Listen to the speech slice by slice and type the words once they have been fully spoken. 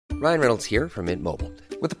Ryan Reynolds here from Mint Mobile.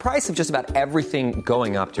 With the price of just about everything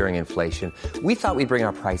going up during inflation, we thought we'd bring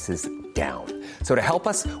our prices down. So to help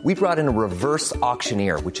us, we brought in a reverse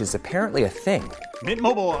auctioneer, which is apparently a thing. Mint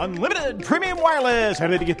Mobile Unlimited Premium Wireless. How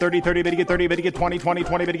to get 30, 30, bit to get 30, bit to get 20, 20,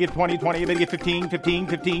 20, bit to get 20, 20, bit to get 15, 15,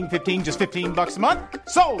 15, 15, just $15 a month?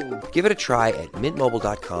 Sold! Give it a try at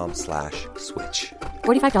mintmobile.com/switch.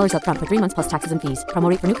 $45 up front for 3 months plus taxes and fees. Promo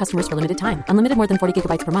rate for new customers for limited time. Unlimited more than 40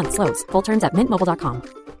 gigabytes per month. Slows full terms at mintmobile.com.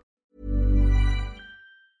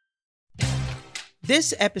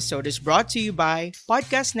 This episode is brought to you by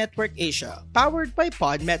Podcast Network Asia, powered by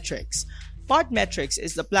Podmetrics. Podmetrics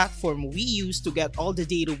is the platform we use to get all the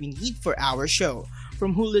data we need for our show.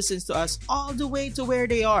 From who listens to us all the way to where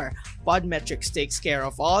they are, Podmetrics takes care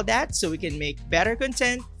of all that so we can make better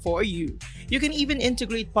content for you. You can even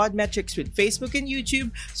integrate Podmetrics with Facebook and YouTube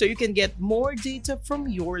so you can get more data from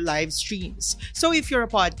your live streams. So if you're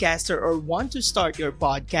a podcaster or want to start your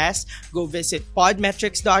podcast, go visit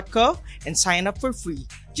podmetrics.co and sign up for free.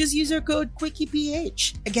 Just use our code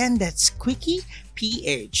QuickiePH. Again, that's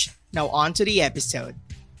QuickiePH. Now on to the episode.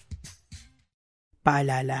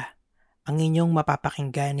 Paalala, ang inyong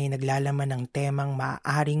mapapakinggan ay naglalaman ng temang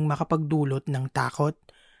maaaring makapagdulot ng takot,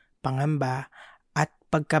 pangamba, at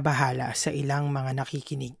pagkabahala sa ilang mga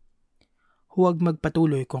nakikinig. Huwag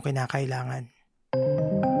magpatuloy kung kinakailangan.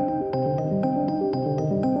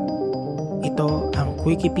 Ito ang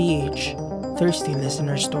QuickiePH Thirsty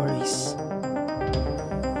Listener Stories.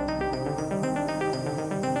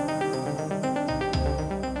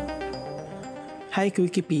 Hi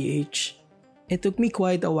QuickiePH. It took me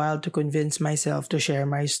quite a while to convince myself to share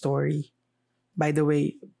my story. By the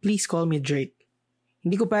way, please call me Drake.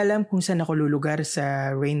 Hindi ko pa alam kung saan ako lulugar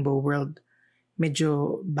sa rainbow world.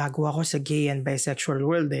 Medyo bago ako sa gay and bisexual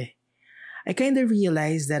world eh. I kinda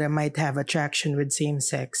realized that I might have attraction with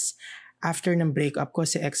same-sex after ng breakup ko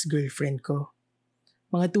sa ex-girlfriend ko.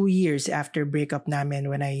 Mga 2 years after breakup namin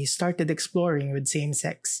when I started exploring with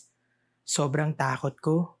same-sex. Sobrang takot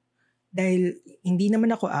ko. Dahil hindi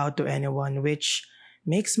naman ako out to anyone which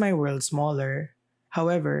makes my world smaller.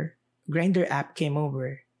 However, Grindr app came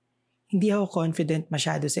over. Hindi ako confident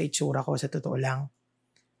masyado sa itsura ko sa totoo lang.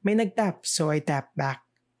 May nag-tap so I tapped back.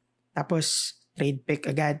 Tapos trade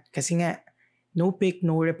pic agad kasi nga no pic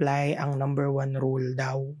no reply ang number 1 rule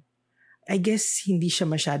daw. I guess hindi siya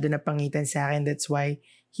masyado napangitan sa akin, that's why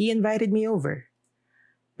he invited me over.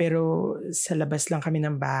 Pero sa labas lang kami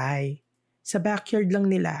ng bahay. Sa backyard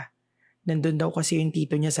lang nila. Nandun daw kasi yung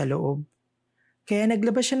tito niya sa loob. Kaya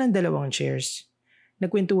naglabas siya ng 2 chairs.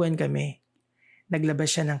 Nagkwentuhan kami.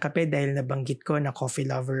 Naglabas siya ng kape dahil nabanggit ko na coffee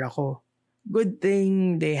lover ako. Good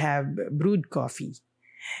thing they have brewed coffee.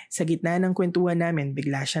 Sa gitna ng kwentuhan namin,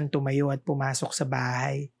 bigla siyang tumayo at pumasok sa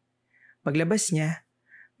bahay. Paglabas niya,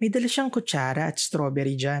 may dala siyang kutsara at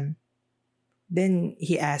strawberry jam. Then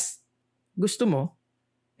he asked, "Gusto mo?"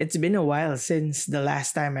 It's been a while since the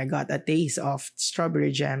last time I got a taste of strawberry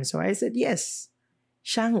jam, so I said yes.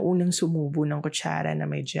 Siya ang unang sumubo ng kutsara na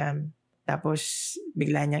may jam. Tapos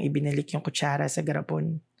bigla niyang ibinalik yung kutsara sa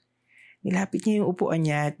garapon. Nilapit niya yung upuan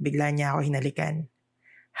niya at bigla niya ako hinalikan.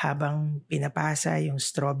 Habang pinapasa yung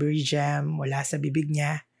strawberry jam mula sa bibig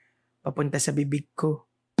niya, papunta sa bibig ko.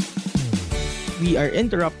 We are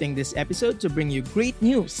interrupting this episode to bring you great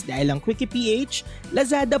news dahil ang QuickiePH,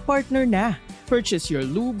 Lazada partner na. Purchase your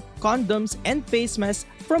lube, condoms, and face masks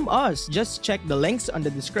from us. Just check the links on the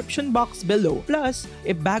description box below. Plus,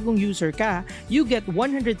 if bagong user ka, you get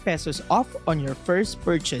 100 pesos off on your first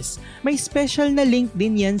purchase. May special na link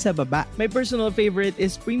din yan sa baba. My personal favorite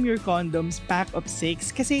is Premier Condoms Pack of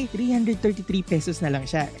 6 kasi 333 pesos na lang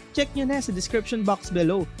siya. Check nyo na sa description box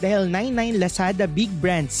below dahil 99 Lazada Big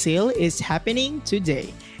Brand Sale is happening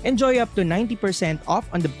today. Enjoy up to 90% off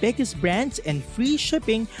on the biggest brands and free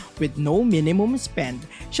shipping with no minimum spend.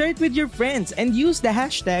 Share it with your friends and use the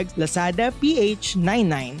hashtag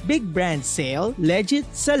LazadaPH99. Big Brand Sale, legit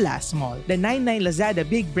sa last mall. The 99 Lazada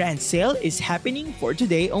Big Brand Sale is happening for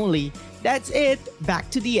today only. That's it. Back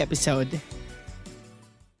to the episode.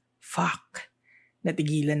 Fuck.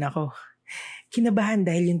 Natigilan ako. Kinabahan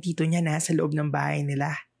dahil yung tito niya nasa loob ng bahay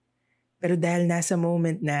nila. Pero dahil nasa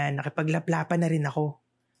moment na nakipaglaplapan na rin ako.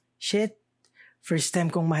 Shit, first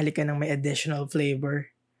time kong mahalikan ng may additional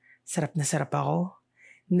flavor. Sarap na sarap ako.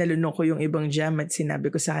 Nalunok ko yung ibang jam at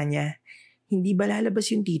sinabi ko sa kanya, "Hindi ba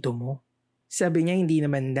lalabas yung tito mo?" Sabi niya hindi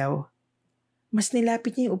naman daw. Mas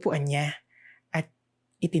nilapit niya yung upuan niya at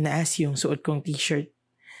itinaas yung suot kong t-shirt.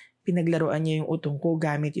 Pinaglaruan niya yung utong ko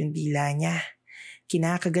gamit yung dila niya.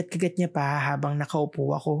 Kinakagat-kagat niya pa habang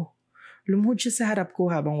nakaupo ako. Lumuhod siya sa harap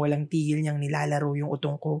ko habang walang tigil niyang nilalaro yung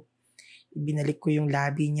utong ko. Ibinalik ko yung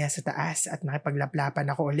labi niya sa taas at nakipaglaplapan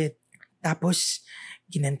ako ulit. Tapos,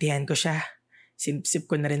 ginantihan ko siya. Sip-sip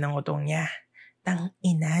ko na rin ang utong niya.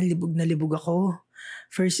 Tang-ina, libog na libog ako.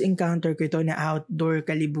 First encounter ko ito na outdoor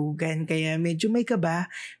kalibugan kaya medyo may kaba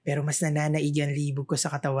pero mas nananaig ang libog ko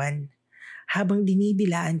sa katawan. Habang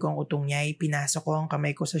dinidilaan ko ang utong niya, pinasok ko ang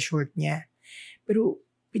kamay ko sa short niya. Pero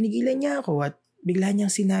pinigilan niya ako at bigla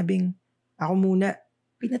niyang sinabing, ako muna.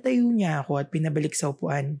 Pinatayo niya ako at pinabalik sa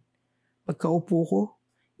upuan. Pagkaupo ko,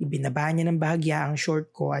 ibinaba niya ng bahagya ang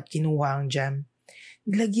short ko at kinuha ang jam.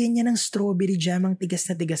 Nilagyan niya ng strawberry jam ang tigas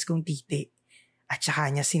na tigas kong titi. At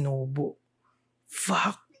saka niya sinubo.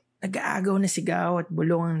 Fuck! Nag-aagaw na sigaw at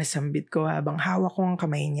bulong ang nasambit ko habang hawak ko ang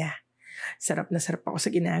kamay niya. Sarap na sarap ako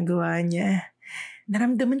sa ginagawa niya.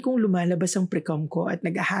 Naramdaman kong lumalabas ang precum ko at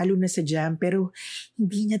nag-ahalo na sa jam pero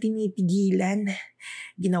hindi niya tinitigilan.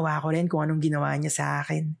 Ginawa ko rin kung anong ginawa niya sa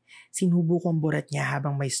akin. Sinubo ko ang burat niya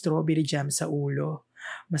habang may strawberry jam sa ulo.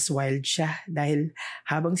 Mas wild siya dahil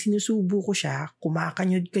habang sinusubo ko siya,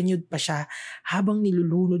 kumakanyod-kanyod pa siya habang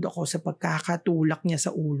nilulunod ako sa pagkakatulak niya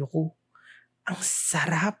sa ulo ko. Ang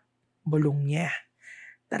sarap, bulong niya.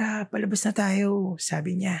 Tara, palabas na tayo,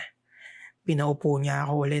 sabi niya. Pinaupo niya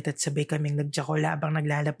ako ulit at sabay kaming nagjakol habang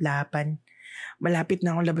naglalaplapan. Malapit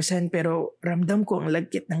na akong labasan pero ramdam ko ang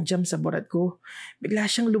lagkit ng jam sa burat ko. Bigla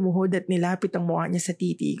siyang lumuhod at nilapit ang mukha niya sa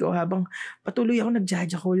titi ko habang patuloy ako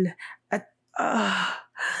nagjajakol. At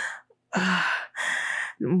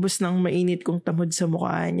lumbos ng mainit kong tamod sa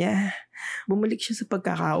mukha niya. Bumalik siya sa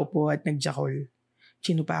pagkakaupo at nagjakol.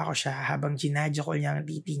 Chinupa ko siya habang ginajakol niya ang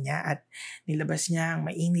titi niya at nilabas niya ang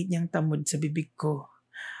mainit niyang tamod sa bibig ko.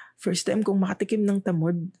 First time kong makatikim ng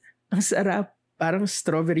tamod. Ang sarap, parang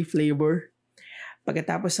strawberry flavor.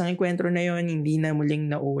 Pagkatapos ng enkwentro na yon, hindi na muling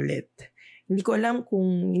naulit. Hindi ko alam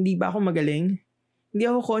kung hindi ba ako magaling. Hindi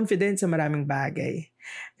ako confident sa maraming bagay.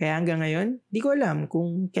 Kaya hanggang ngayon, hindi ko alam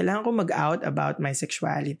kung kailangan ko mag-out about my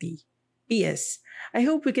sexuality. P.S. I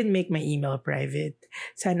hope we can make my email private.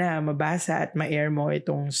 Sana mabasa at ma-air mo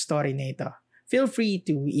itong story na ito. Feel free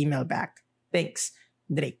to email back. Thanks,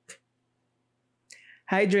 Drake.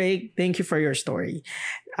 Hi Drake, thank you for your story.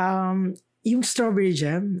 Yung strawberry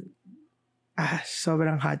jam,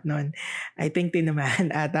 sobrang hot nun. I think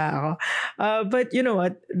tinamaan ata ako. But you know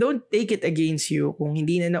what, don't take it against you kung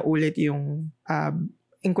hindi na naulit yung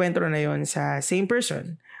enkwentro na yon sa same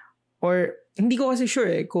person. Or hindi ko kasi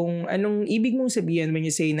sure kung anong ibig mong sabihin when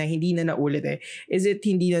you say na hindi na naulit eh. Is it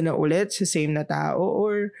hindi na naulit sa same na tao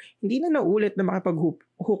or hindi na naulit na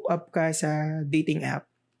makipag-hook up ka sa dating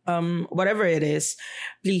app? Whatever it is,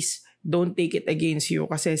 please don't take it against you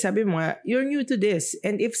kasi sabi mo nga, you're new to this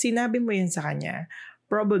and if sinabi mo yan sa kanya,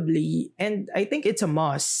 probably, and I think it's a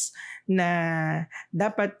must na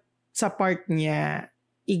dapat sa part niya,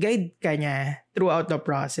 i-guide ka niya throughout the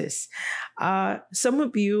process. Some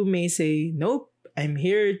of you may say, nope, I'm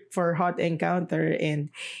here for hot encounter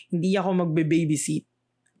and hindi ako magbe-babysit.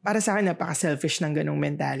 Para sa akin, napaka-selfish ng ganong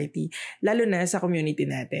mentality, lalo na sa community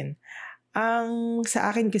natin. Ang sa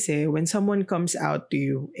akin kasi, when someone comes out to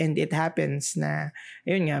you and it happens na,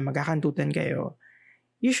 ayun nga, magkakantutan kayo,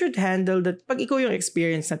 you should handle that. Pag ikaw yung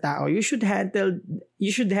experience na tao, you should handle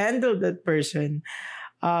that person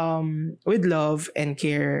with love and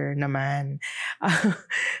care naman.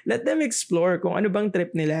 Let them explore kung ano bang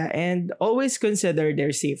trip nila and always consider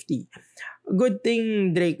their safety. Good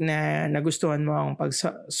thing, Drake, na nagustuhan mo ang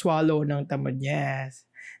pag-swallow ng tamad niya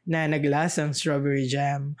na naglasang strawberry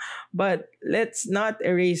jam. But let's not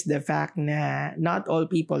erase the fact na not all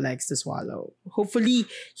people likes to swallow. Hopefully,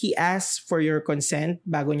 he asks for your consent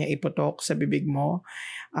bago niya iputok sa bibig mo.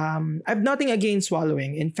 I've nothing against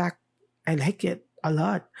swallowing. In fact, I like it a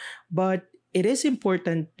lot. But it is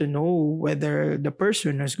important to know whether the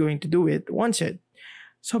person who's going to do it wants it.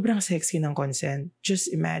 Sobrang sexy ng consent. Just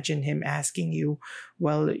imagine him asking you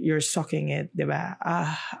while you're sucking it, diba?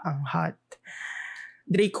 Ang hot.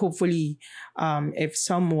 Drake, hopefully, if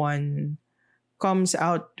someone comes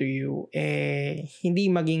out to you,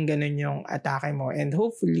 hindi maging ganun yung atake mo. And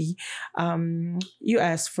hopefully, you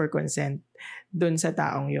ask for consent dun sa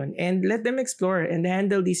taong yun. And let them explore and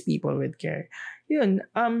handle these people with care. Yun.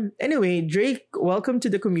 Anyway, Drake, welcome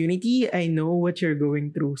to the community. I know what you're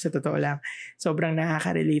going through. Sa totoo lang, sobrang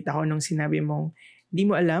nakaka-relate ako nung sinabi mong di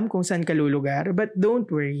mo alam kung saan ka lulugar, but don't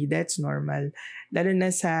worry, that's normal. Lalo na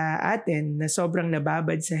sa atin na sobrang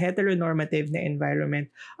nababad sa heteronormative na environment.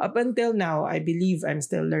 Up until now, I believe I'm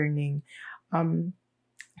still learning.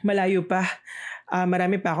 Malayo pa.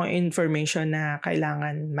 Marami pa akong information na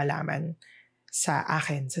kailangan malaman sa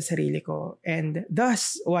akin, sa sarili ko. And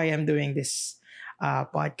thus, why I'm doing this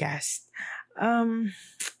podcast.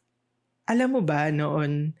 Alam mo ba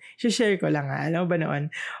noon, share ko lang alam mo ba noon,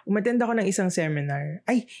 umattend ako ng isang seminar.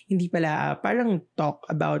 Ay, hindi pala, parang talk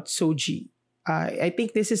about Soji. I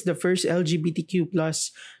think this is the first LGBTQ+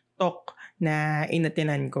 talk na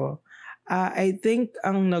inatinan ko. I think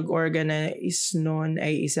ang nag-organize noon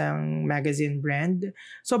ay isang magazine brand.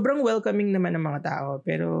 Sobrang welcoming naman ng mga tao,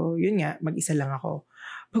 pero yun nga, mag-isa lang ako.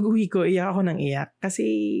 Pag-uwi ko, iyak ako ng iyak kasi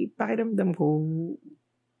pakiramdam ko,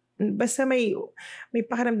 basta may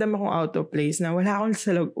pakiramdam akong out of place na wala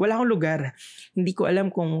akong lugar. Hindi ko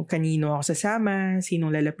alam kung kanino ako sasama,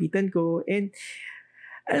 sinong lalapitan ko. And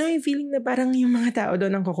alam mo yung feeling na parang yung mga tao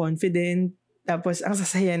doon ang confident. Tapos ang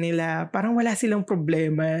sasaya nila, parang wala silang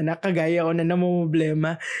problema. Nakagaya ko na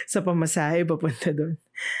namumblema sa pamasahe papunta doon.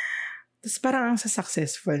 Tapos parang ang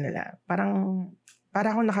successful nila. Parang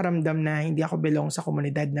akong nakaramdam na hindi ako belong sa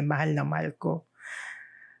komunidad na mahal ko.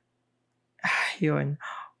 Yun.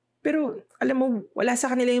 Pero alam mo, wala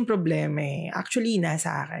sa kanila yung problema eh. Actually,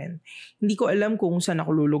 nasa akin. Hindi ko alam kung saan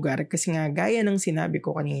ako lulugar kasi nga gaya ng sinabi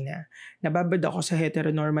ko kanina, nababad ako sa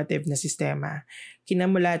heteronormative na sistema.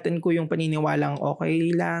 Kinamulatan ko yung paniniwalang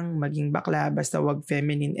okay lang, maging bakla basta wag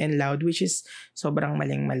feminine and loud, which is sobrang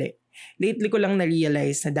maling-mali. Lately ko lang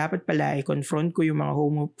na-realize na dapat pala i-confront ko yung mga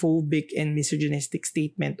homophobic and misogynistic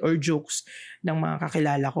statement or jokes ng mga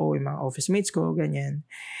kakilala ko, yung mga office mates ko, ganyan.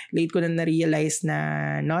 Late ko na na-realize na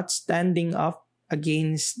not standing up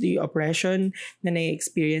against the oppression na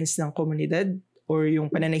na-experience ng komunidad or yung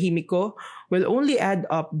pananahimik ko will only add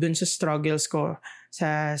up dun sa struggles ko,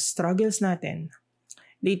 sa struggles natin.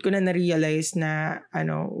 Late ko na na-realize na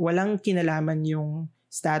walang kinalaman yung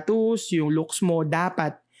status, yung looks mo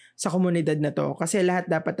dapat sa komunidad na to. Kasi lahat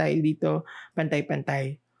dapat tayo dito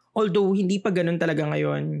pantay-pantay. Although, hindi pa ganun talaga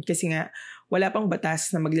ngayon. Kasi nga, wala pang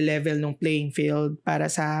batas na magle-level ng playing field para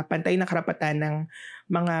sa pantay na karapatan ng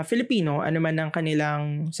mga Filipino, anuman ang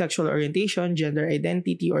kanilang sexual orientation, gender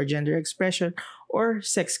identity, or gender expression, or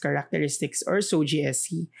sex characteristics, or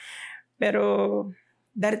SOGSC. Pero,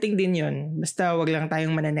 darating din yun. Basta wag lang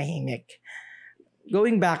tayong mananahimik.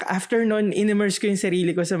 Going back, after nun, in-immerse ko yung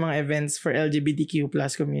sarili ko sa mga events for LGBTQ+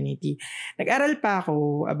 community. Nag-aral pa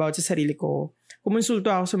ako about sa sarili ko.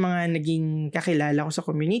 Kumonsulto ako sa mga naging kakilala ko sa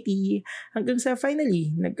community hanggang sa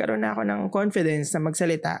finally, nagkaroon na ako ng confidence na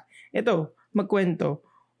magsalita. Ito, magkwento.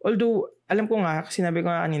 Although, alam ko nga, sinabi ko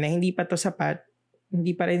nga kanina, hindi pa to sapat.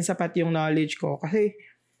 Hindi pa rin sapat yung knowledge ko kasi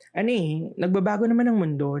nagbabago naman ang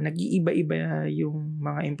mundo, nag-iiba-iba yung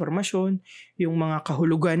mga impormasyon, yung mga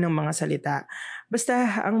kahulugan ng mga salita.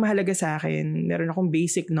 Basta, ang mahalaga sa akin, meron akong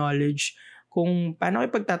basic knowledge kung paano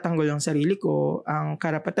ko ipagtatanggol ang sarili ko, ang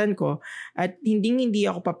karapatan ko, at hindi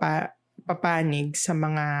ako papanig sa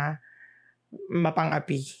mga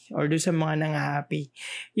mapang-api or doon sa mga nang-aapi.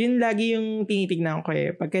 Yun lagi yung tinitignan ko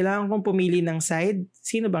eh. Pag kailangan kong pumili ng side,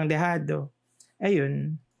 sino bang dehado?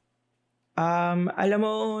 Ayun. Alam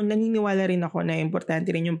mo, naniniwala rin ako na importante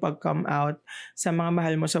rin yung pag-come out sa mga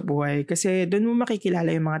mahal mo sa buhay kasi doon mo makikilala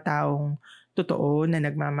yung mga taong totoo na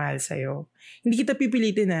nagmamahal sa'yo. Hindi kita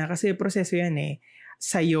pipilitin kasi proseso yan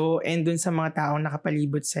sa'yo and doon sa mga taong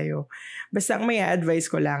nakapalibot sa'yo. Basta ang may advice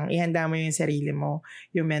ko lang, ihanda mo yung sarili mo,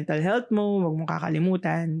 yung mental health mo, huwag mong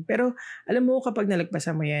kakalimutan. Pero alam mo, kapag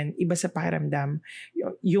nalagpasan mo yan, iba sa pakiramdam.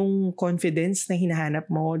 Yung confidence na hinahanap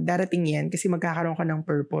mo, darating yan kasi magkakaroon ka ng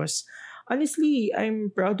purpose. Honestly, I'm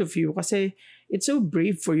proud of you kasi it's so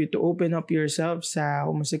brave for you to open up yourself sa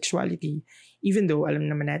homosexuality. Even though alam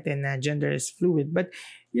naman natin na gender is fluid. But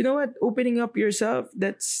you know what? Opening up yourself,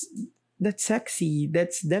 that's sexy.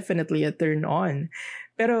 That's definitely a turn on.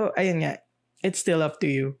 Pero ayun nga, it's still up to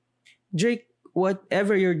you. Drake,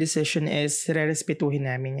 whatever your decision is, re-respetuhin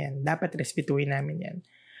namin yan. Dapat respetuhin namin yan.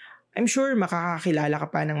 I'm sure makakakilala ka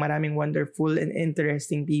pa ng maraming wonderful and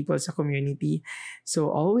interesting people sa community. So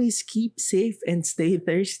always keep safe and stay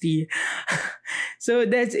thirsty. So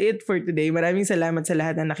that's it for today. Maraming salamat sa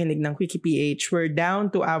lahat na nakinig ng Quickie PH. We're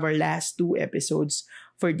down to our last 2 episodes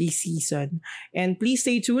for this season. And please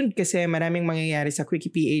stay tuned kasi maraming mangyayari sa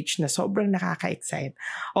Quickie PH na sobrang nakaka-excite.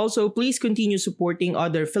 Also, please continue supporting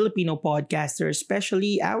other Filipino podcasters,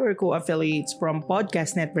 especially our co-affiliates from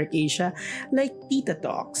Podcast Network Asia like Tita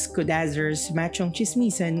Talks, Kudazzers, Machong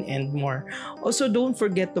Chismisan, and more. Also, don't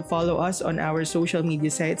forget to follow us on our social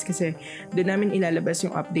media sites kasi doon namin ilalabas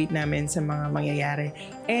yung update namin sa mga mangyayari.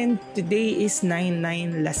 And today is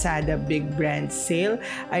 9/9 Lazada Big Brand Sale.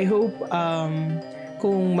 I hope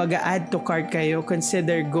kung mag-a-add to cart kayo,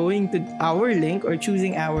 consider going to our link or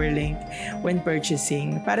choosing our link when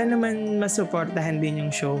purchasing para naman masuportahan din yung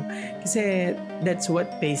show. Kasi that's what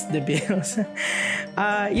pays the bills.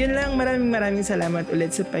 Yun lang, maraming salamat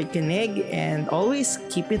ulit sa pakikinig and always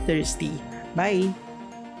keep it thirsty. Bye!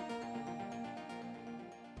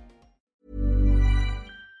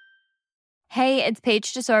 Hey, it's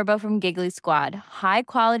Paige DeSorbo from Giggly Squad. High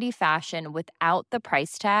quality fashion without the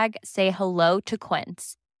price tag. Say hello to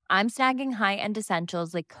Quince. I'm snagging high-end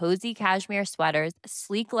essentials like cozy cashmere sweaters,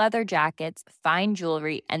 sleek leather jackets, fine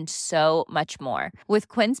jewelry, and so much more. With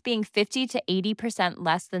Quince being 50 to 80%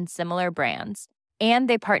 less than similar brands. And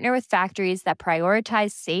they partner with factories that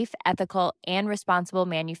prioritize safe, ethical, and responsible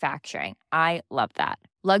manufacturing. I love that.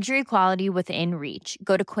 Luxury quality within reach.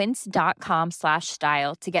 Go to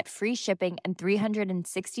quince.com/style to get free shipping and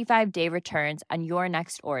 365-day returns on your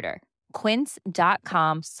next order.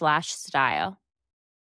 Quince.com/style.